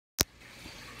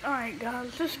Alright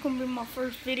guys, this is going to be my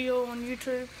first video on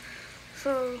YouTube,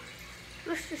 so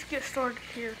let's just get started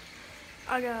here.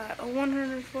 I got a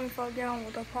 125 gallon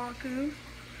with a Paku,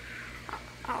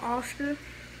 a Oscar,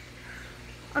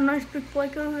 a nice big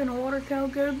Placo, and a water cow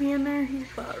goby in there.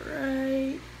 He's about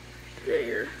right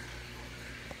there.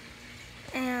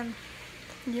 And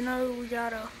you know, we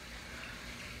got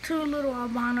two little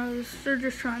albinos. They're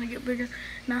just trying to get bigger.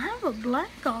 And I have a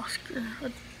black Oscar, a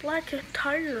black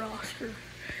tiger Oscar.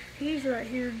 He's right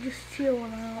here just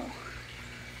chilling out.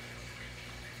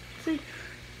 See?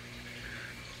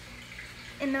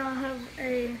 And now I have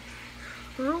a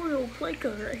royal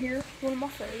Placo right here, one of my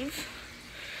faves.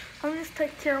 I'm just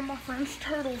taking care of my friend's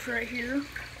turtles right here.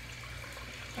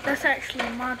 That's actually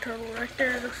my turtle right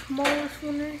there, the smallest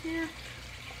one right here.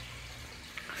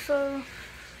 So,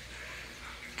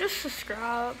 just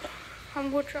subscribe. I'm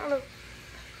going to try to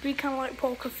be kind of like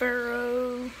Paul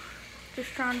Cafaro. Just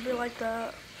trying to be like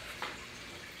that.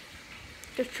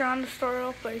 Just trying to start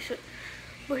off basic.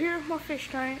 But here's my fish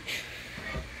tanks.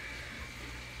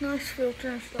 Nice filter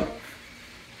and stuff.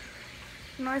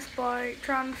 Nice bite.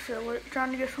 Trying to sell it.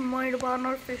 Trying to get some money to buy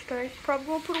another fish tank. Probably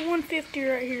gonna put a 150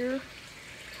 right here.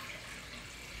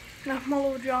 That's my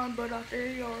little John butt out there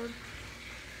in the yard.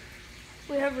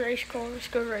 We have race cars. Let's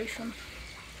go racing.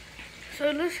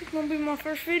 So this is gonna be my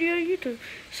first video on YouTube.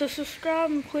 So subscribe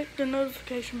and click the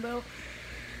notification bell.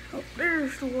 Oh,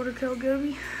 there's the water cow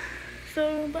goby.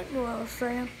 So back to what I was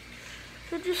saying.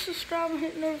 So just subscribe and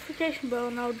hit the notification bell,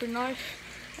 and that would be nice.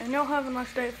 And y'all have a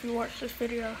nice day if you watch this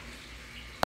video.